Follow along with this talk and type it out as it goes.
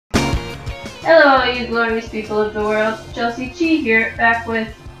Hello all you glorious people of the world, Chelsea-Chee here, back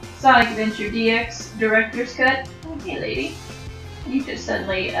with Sonic Adventure DX Director's Cut. Hey lady, you just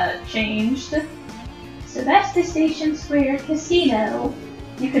suddenly changed. Sebastopol Square Casino.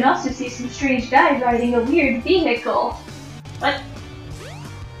 You can also see some strange guy riding a weird vehicle. What?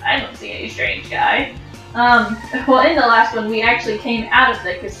 I don't see any strange guy. Well in the last one we actually came out of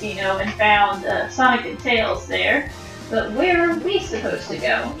the casino and found Sonic and Tails there. But where are we supposed to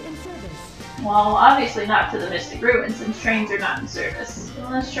go? Well, obviously not to the Mystic Ruins, since trains are not in service. Well,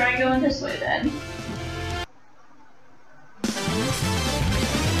 let's try going this way then.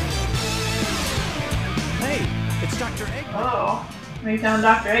 Hey, it's Dr. Eggman. Oh, we found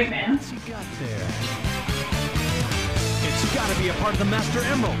Dr. Eggman. What's he got there? It's gotta be a part of the Master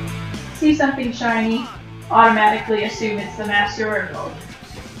Emerald. See something shiny, automatically assume it's the Master Emerald.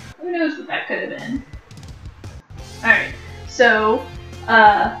 Who knows what that could have been? Alright, so,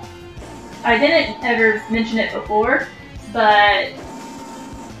 I didn't ever mention it before, but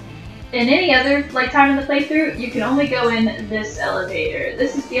in any other time in the playthrough, you can only go in this elevator.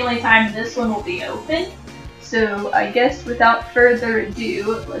 This is the only time this one will be open. So I guess without further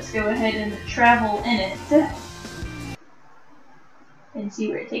ado, let's go ahead and travel in it and see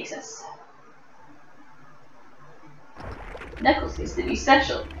where it takes us. Knuckles used to be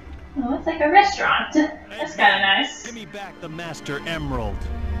special. Oh, it's like a restaurant. That's kind of nice. Give me back the Master Emerald.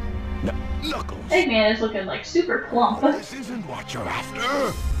 Knuckles! Eggman is looking like super plump. This isn't what you're after.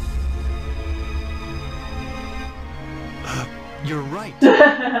 You're right.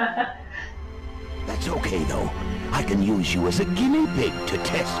 That's okay though. I can use you as a guinea pig to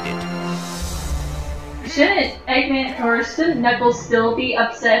test it. Shouldn't Eggman or shouldn't Knuckles still be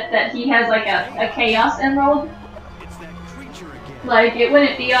upset that he has like a Chaos Emerald? It's that creature again. Like it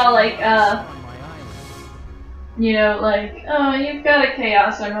wouldn't be all like you know, like, oh, you've got a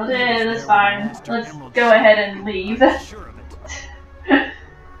Chaos Emerald, that's fine. Let's go ahead and leave. Sure of it.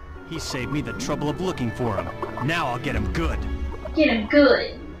 He saved me the trouble of looking for him. Now I'll get him good. Get him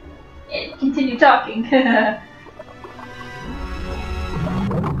good. And continue talking.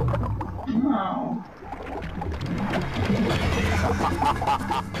 Oh.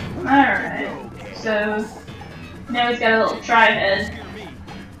 Alright. So, now he's got a little tri-head.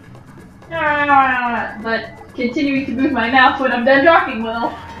 But continuing to move my mouth when I'm done talking will.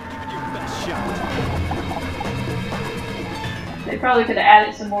 Your best shot. They probably could have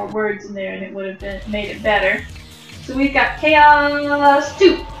added some more words in there and it would have made it better. So we've got Chaos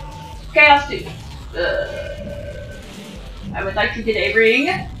 2. Chaos 2. I would like to get a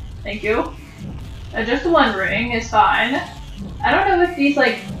ring. Thank you. Just one ring is fine. I don't know if these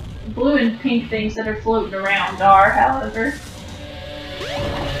like blue and pink things that are floating around are, however.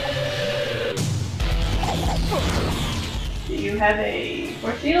 Do you have a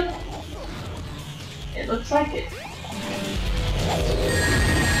force field? It looks like it.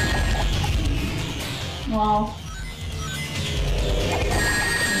 Well,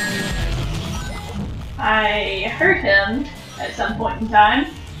 I hurt him at some point in time.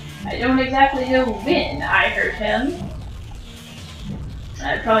 I don't exactly know when I hurt him.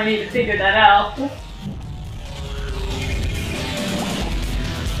 I probably need to figure that out.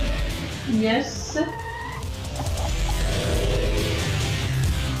 Yes.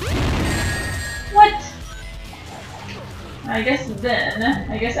 What? I guess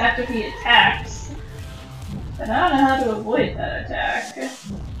after he attacks. But I don't know how to avoid that attack.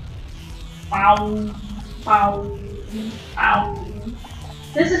 Ow. Ow. Ow.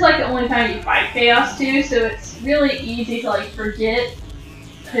 This is like the only time you fight Chaos 2, so it's really easy to like forget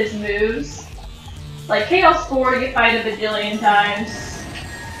his moves. Like Chaos 4 you fight a bajillion times.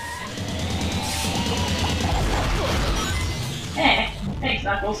 Thanks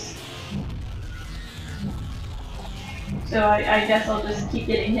Knuckles. So I guess I'll just keep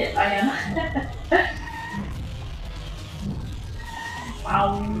getting hit by him.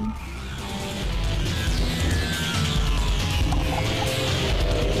 Wow.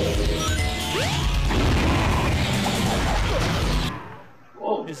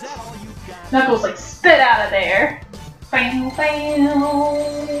 Whoa. Is that all you got? Knuckles like spit out of there. Bam,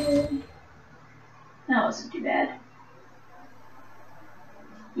 bam. That wasn't too bad.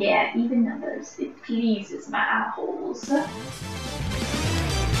 Yeah, even numbers. It pleases my eye holes.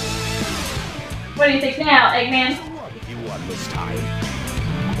 What do you think now, Eggman? You won this time.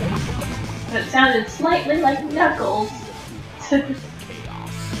 It sounded slightly like Knuckles.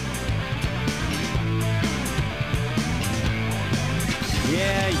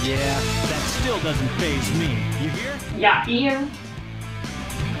 Yeah, that still doesn't faze me. You hear? Yeah, here.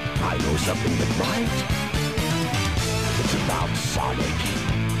 I know something that's right. It's about Sonic.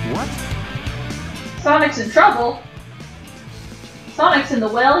 What? Sonic's in trouble? Sonic's in the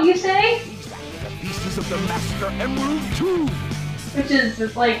well, you say? The pieces of the Master Emerald too. Which is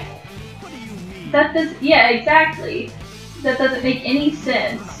just like... That does... Yeah, exactly. That doesn't make any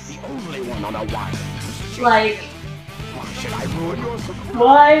sense. The only one on a wire. Like... Why should I ruin your surprise?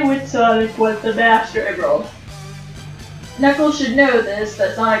 Why would Sonic want the Master Emerald? Knuckles should know this,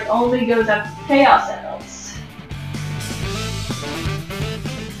 that Sonic only goes after Chaos Emeralds.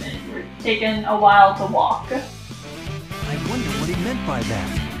 And we're taking a while to walk. I wonder what he meant by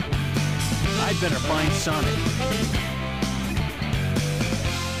that. I'd better find Sonic.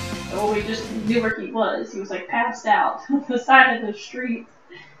 Well, we just knew where he was. He was like passed out on the side of the street.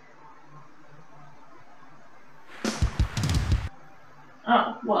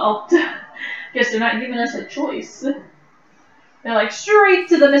 Oh, well, guess they're not giving us a choice. They're like, straight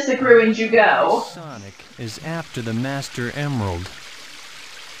to the Mystic Ruins you go. Sonic is after the Master Emerald.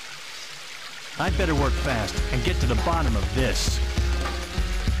 I'd better work fast and get to the bottom of this.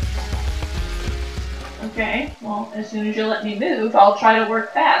 Okay, well, as soon as you let me move, I'll try to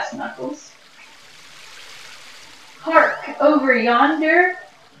work fast, Knuckles. Hark, over yonder.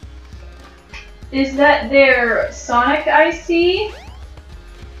 Is that there Sonic I see?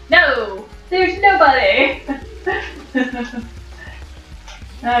 No! There's nobody!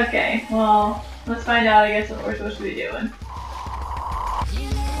 Okay, well, let's find out, I guess, what we're supposed to be doing.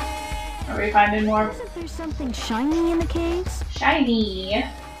 Are we finding more? Isn't there something shiny in the caves? Shiny!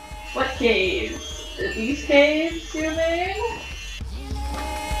 What caves? These caves, you mean?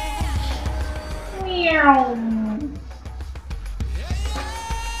 Meow!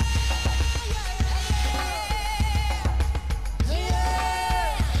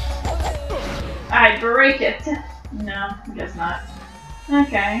 I break it! No, I guess not.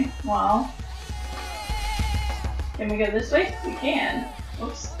 Okay, well. Can we go this way? We can.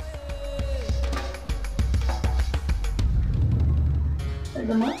 Oops. There's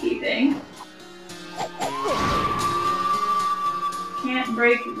a monkey thing. Can't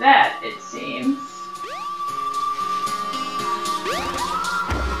break that, it seems.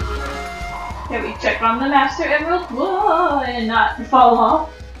 Can we check on the Master Emerald? Whoa, and not fall off.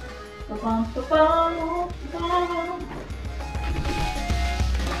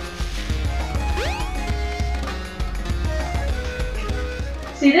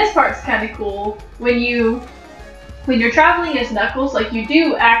 See, this part's kind of cool. When you're traveling as Knuckles, like, you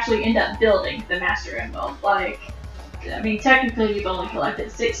do actually end up building the Master Emerald. Like, I mean, technically you've only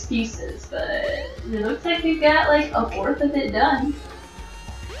collected 6 pieces, but it looks like you've got like a fourth of it done.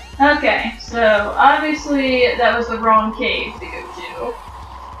 Okay, so obviously that was the wrong cave to go to.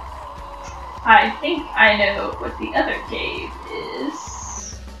 I think I know what the other cave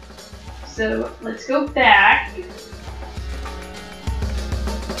is. So let's go back.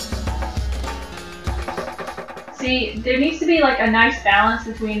 See, there needs to be like a nice balance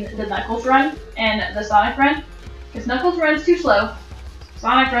between the Knuckles run and the Sonic run. Because Knuckles runs too slow,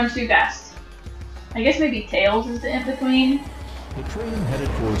 Sonic runs too fast. I guess maybe Tails is the in-between. The train headed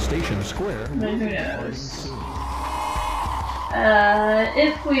for Station Square. But who knows?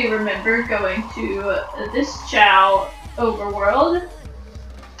 If we remember going to this Chow overworld,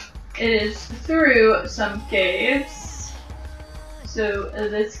 it is through some caves. So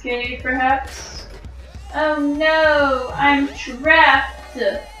this cave perhaps? Oh no, I'm trapped!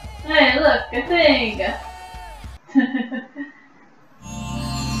 Hey look, a thing!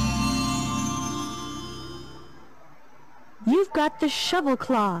 You've got the shovel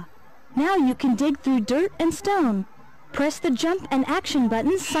claw. Now you can dig through dirt and stone. Press the jump and action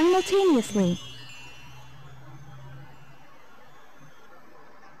buttons simultaneously.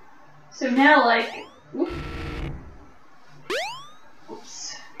 So now, like, oops.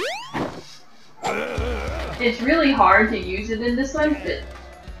 It's really hard to use it in this one, but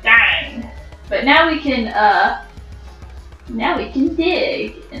dang. But now we can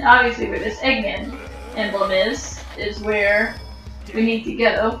dig, and obviously where this Eggman emblem is where we need to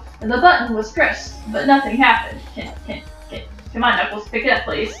go. And the button was pressed, but nothing happened. Come on, Knuckles, pick it up,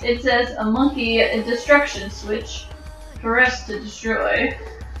 please. It says a monkey destruction switch for us to destroy.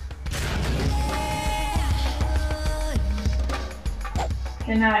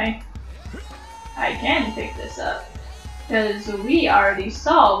 Can I can pick this up. Because we already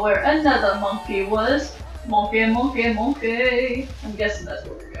saw where another monkey was. Monkey, monkey, monkey. I'm guessing that's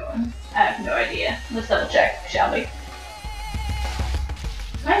where we're going. I have no idea. Let's double check, shall we?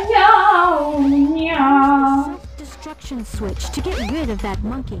 Self-destruction switch to get rid of that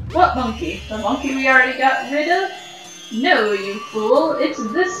monkey. What monkey? The monkey we already got rid of? No, you fool. It's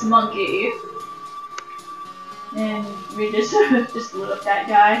this monkey. And we just blew up that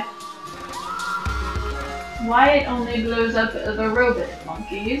guy. Why it only blows up the robot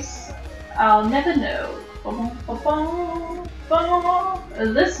monkeys, I'll never know.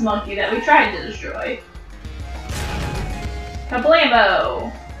 This monkey that we tried to destroy.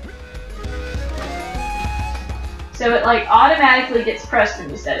 Kablamo! So it like automatically gets pressed when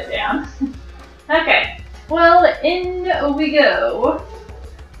you set it down. Okay, well in we go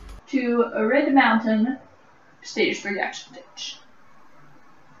to a Red Mountain stage 3 action stage.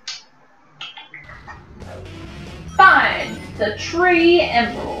 Find the tree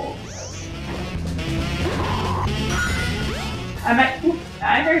emeralds.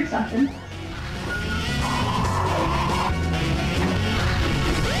 I heard something.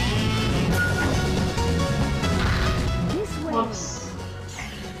 Whoops.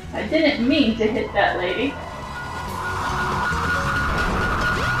 I didn't mean to hit that lady.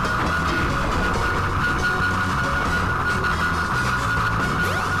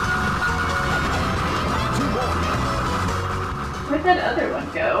 Where'd that other one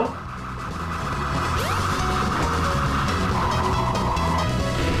go?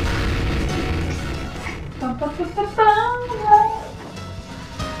 I'll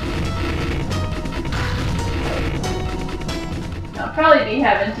probably be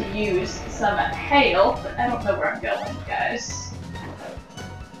having to use some hail, but I don't know where I'm going, guys.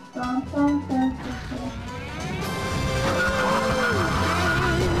 All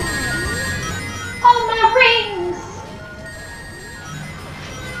my rings!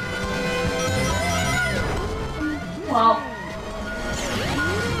 Well,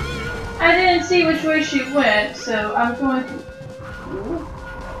 I didn't see which way she went, so I'm going to... Ooh.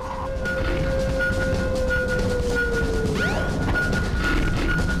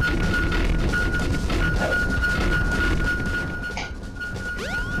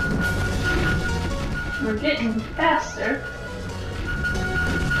 We're getting faster.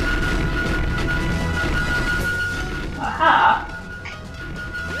 Aha!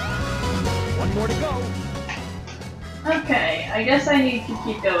 One more to go. Okay, I guess I need to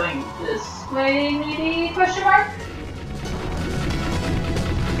keep going this way, maybe? Question mark?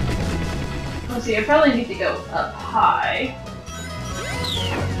 Let's see, I probably need to go up high.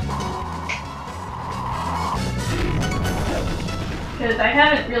 Because I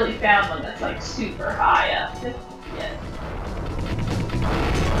haven't really found one that's like super high up yet.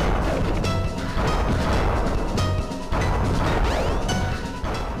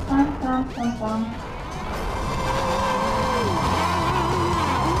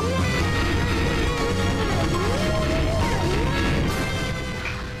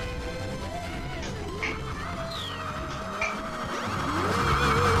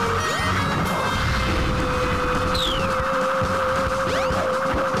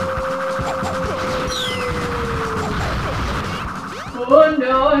 Oh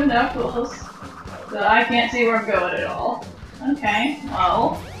no, Knuckles. So I can't see where I'm going at all. Okay,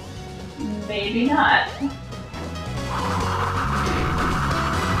 well, maybe not.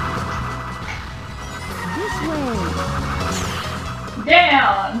 This way.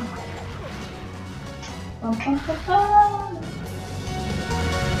 Down! Bum, bum, bum, bum.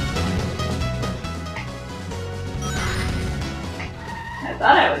 I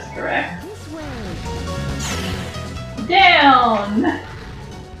thought I was correct. This way. Down!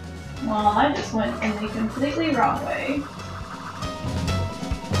 Well, I just went in the completely wrong way.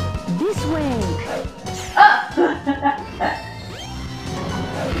 This way. Up!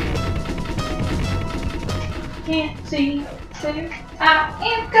 Can't see where I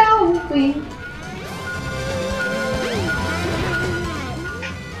am going.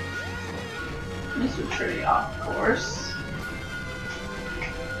 This was pretty off course.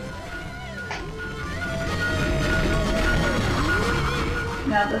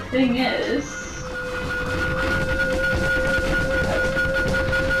 Now the thing is,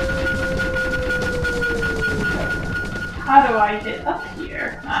 how do I get up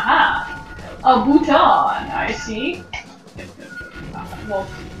here? Aha! A bouton, I see. Well,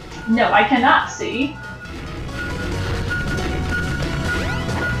 no, I cannot see.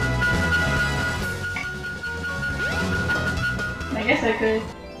 I guess I could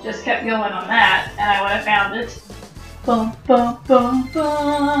just kept going on that, and I would have found it. Bum, bum, bum,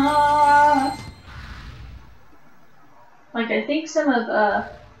 bum. Like, I think some of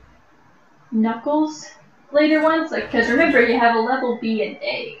Knuckles' later ones, like, because remember you have a level B and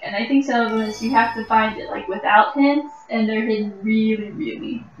A, and I think some of them is you have to find it like without hints, and they're hidden really,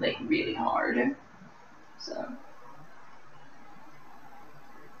 really, like really hard. So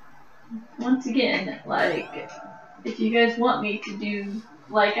once again, like, if you guys want me to do,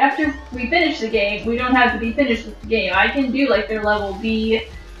 like, after we finish the game, we don't have to be finished with the game. I can do like their level B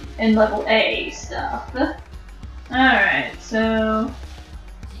and level A stuff. Alright, so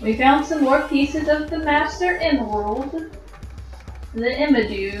we found some more pieces of the Master Emerald. The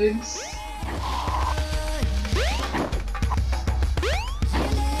Immadudes.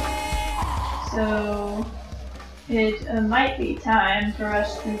 So it might be time for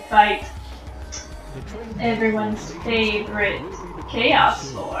us to fight everyone's favorite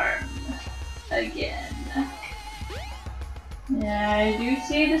Chaos Form again. Yeah, I do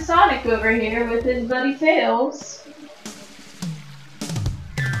see the Sonic over here with his buddy Tails.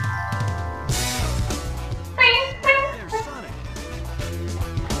 There's Sonic.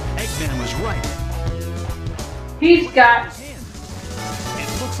 Eggman was right. He's got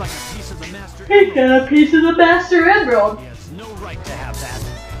It looks like a piece of the Master a piece of the Master Emerald. He has no right to have that.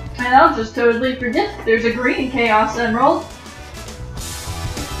 And I'll just totally forget that there's a green Chaos Emerald.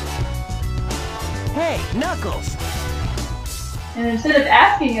 Hey, Knuckles! And instead of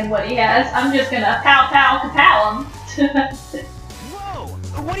asking him what he has, I'm just gonna pow pow kapow him. Whoa!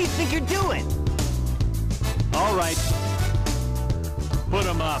 What do you think you're doing? All right. Put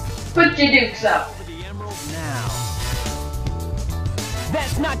him up. Put your dukes up. For the emerald now.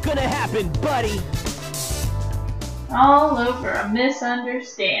 That's not gonna happen, buddy! All over a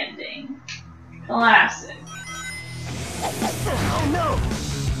misunderstanding. Classic. Oh no!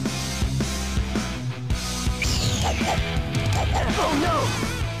 Oh no!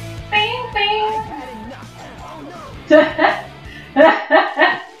 Bing, bing.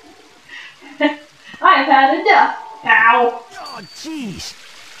 I've had enough. Pow. Oh jeez!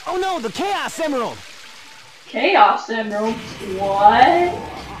 Oh no, the Chaos Emerald! Chaos Emeralds? What?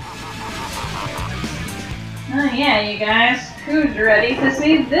 Oh yeah, you guys. Who's ready to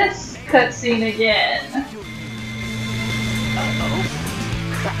see this cutscene again? Uh-oh.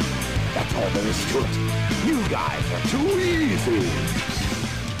 That's all there is to it. You guys are too easy.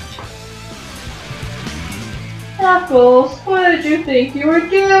 Knuckles, what did you think you were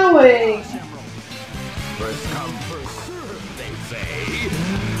doing? First come, first serve, they say.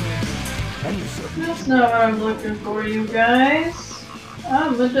 And so That's not what I'm looking for, you guys.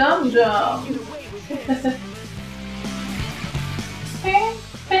 I'm a dum-dum. Bing,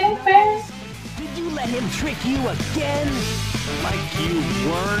 bing, bing. did you let him trick you again? Like you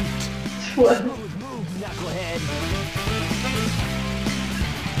weren't. What? Move, knucklehead.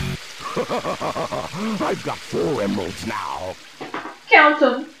 I've got 4 emeralds now. Count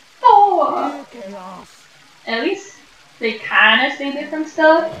them. 4. Chaos. At least they kind of say different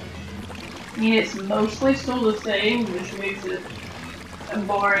stuff. I mean, it's mostly still the same, which makes it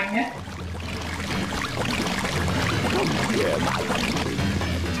boring.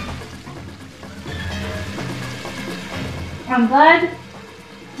 I'm glad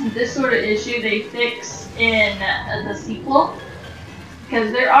this sort of issue they fix in the sequel,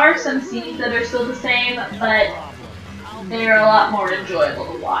 because there are some scenes that are still the same, but they're a lot more enjoyable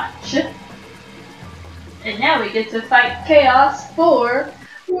to watch. And now we get to fight Chaos 4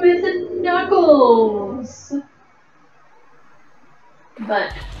 with Knuckles!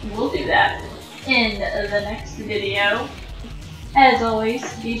 But we'll do that in the next video. As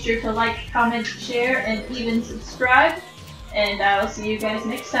always, be sure to like, comment, share, and even subscribe. And I will see you guys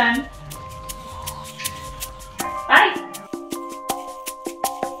next time. Bye!